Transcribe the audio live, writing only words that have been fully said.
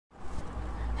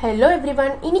Hello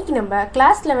everyone, இன்னைக்கு நம்ம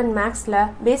class 11 Mathsல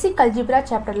Basic Algebra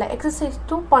chapterல exercise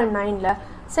 2.9ல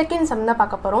second sum தான்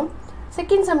பார்க்க போறோம்.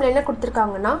 Second sumல என்ன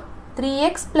கொடுத்திருக்காங்கன்னா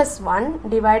 3x plus 1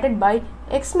 divided by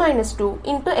x minus 2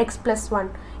 into x plus 1.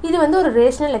 இது வந்து ஒரு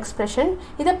rational expression.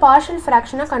 இதை partial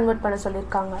fraction convert பண்ண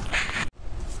சொல்லிருக்காங்க.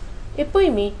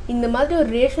 எப்பவுமே இந்த மாதிரி ஒரு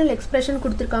rational expression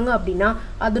கொடுத்திருக்காங்க அப்படினா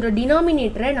அதோட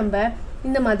denominator நம்ம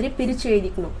இந்த மாதிரி பிரிச்சு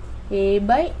எழுதிக்கணும். a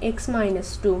by x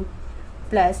minus 2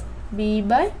 plus b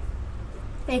by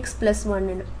x plus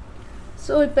 1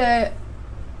 so இப்போ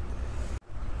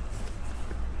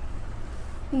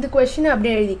இந்த question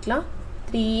அப்படியே எழுதிக்கலாம்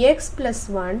 3x plus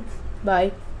 1 by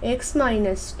x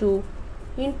minus 2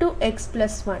 into x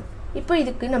plus 1 இப்போ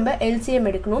இதுக்கு நம்ம LCM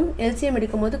எடுக்கணும் LCM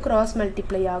எடுக்கும்போது cross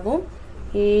multiply ஆகும்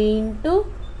a into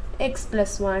x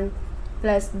plus 1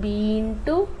 plus b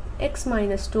into x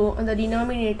minus 2 அந்த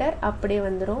denominator அப்படியே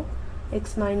வந்துரும்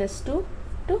x minus 2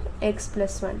 to x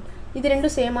plus 1 இது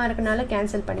ரெண்டும் சேமா இருக்கனால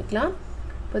கேன்சல் பண்ணிக்கலாம்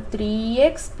இப்போ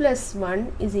 3x plus 1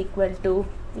 is equal to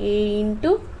a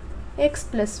into x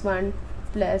plus 1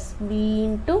 plus b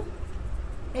into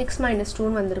x minus 2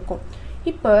 வந்திருக்கும்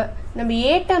இப்போ நம்ம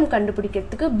a term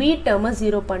கண்டுபிடிக்கிறதுக்கு b term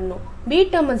 0 பண்ணனும் b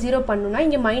term 0 பண்ணனும்னா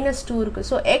இங்க -2 இருக்கு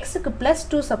சோ x க்கு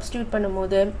 +2 சப்ஸ்டிட்யூட்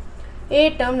பண்ணும்போது a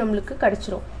term நமக்கு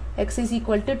கிடைச்சிரும் x is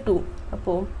equal to 2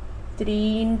 அப்போ 3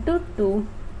 into 2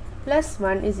 plus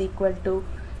 1 is equal to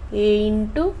a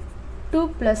into 2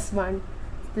 plus 1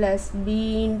 plus b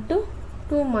into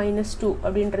 2 minus 2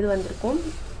 அப்படின்றது வந்திருக்கும்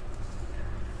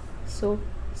so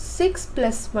 6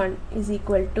 plus 1 is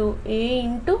equal to a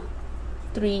into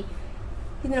 3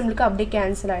 இது நமக்கு அப்படியே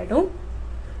கேன்சல் ஆயிடும்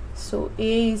so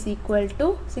a is equal to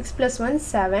 6 plus 1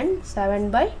 7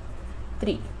 by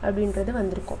 3 அப்படின்றது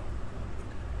வந்திருக்கும்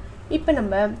இப்போ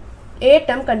நம்ம a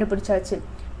term கண்டுபிடிச்சாச்சு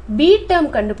b term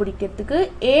கண்டுபிடிக்கிறதுக்கு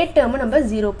a term நம்ம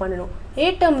 0 பண்ணனும் a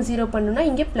term 0 பண்ணனும்னா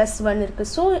இங்க +1 இருக்கு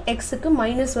சோ x க்கு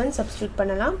 -1 சப்ஸ்டிட்யூட்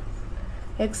பண்ணலாம்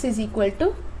x is equal to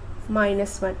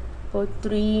 -1 so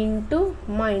 3 into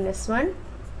 -1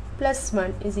 plus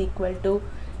 1 is equal to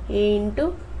a into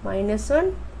 -1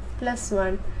 plus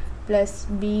 1 plus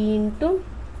b into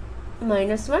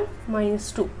 -1 minus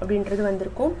 2 அப்படின்றது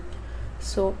வந்திருக்கும்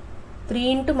so 3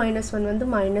 into -1 வந்து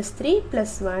 -3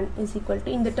 plus 1 is equal to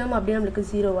இந்த term அப்படியே நமக்கு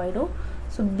 0 ஆயிடும்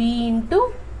so b into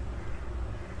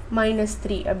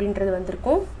 -3 அப்படின்றது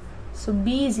வந்திருக்கும் so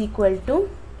b is equal to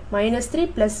 -3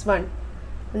 plus 1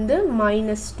 வந்து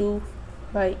 -2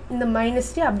 by இந்த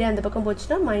 -3 அப்படியே அந்த பக்கம்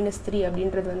போச்சுனா -3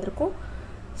 அப்படின்றது வந்திருக்கும்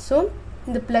so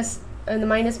இந்த plus இந்த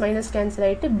minus cancel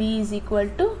ஆயிட்டு b is equal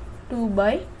to 2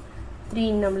 by 3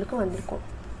 நமக்கு வந்திருக்கும்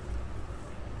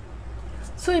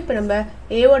so இப்போ நம்ம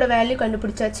a ஓட வேல்யூ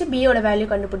கண்டுபிடிச்சாச்சு b ஓட வேல்யூ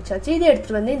கண்டுபிடிச்சாச்சு இதை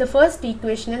எடுத்து வந்து இந்த ஃபர்ஸ்ட்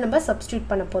ஈக்குவேஷனை நம்ம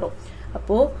சப்ஸ்டிட்யூட் பண்ண போறோம்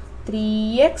அப்போ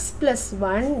 3x plus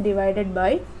 1 divided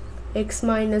by x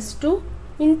minus 2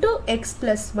 into x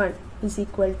plus 1 is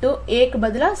equal to a க்கு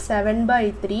பதிலா 7 by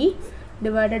 3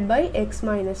 divided by x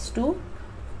minus 2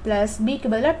 plus b க்கு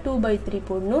பதிலா 2 by 3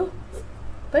 போடணும்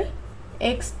by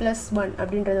x plus 1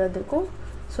 அப்படின்றது வந்திருக்கும்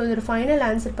so இதோட ஃபைனல்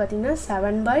ஆன்சர் பாத்தீங்கன்னா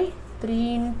 7 by 3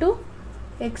 into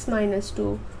x minus 2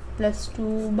 plus 2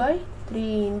 by 3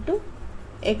 into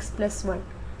x plus 1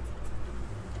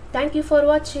 thank you for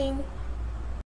watching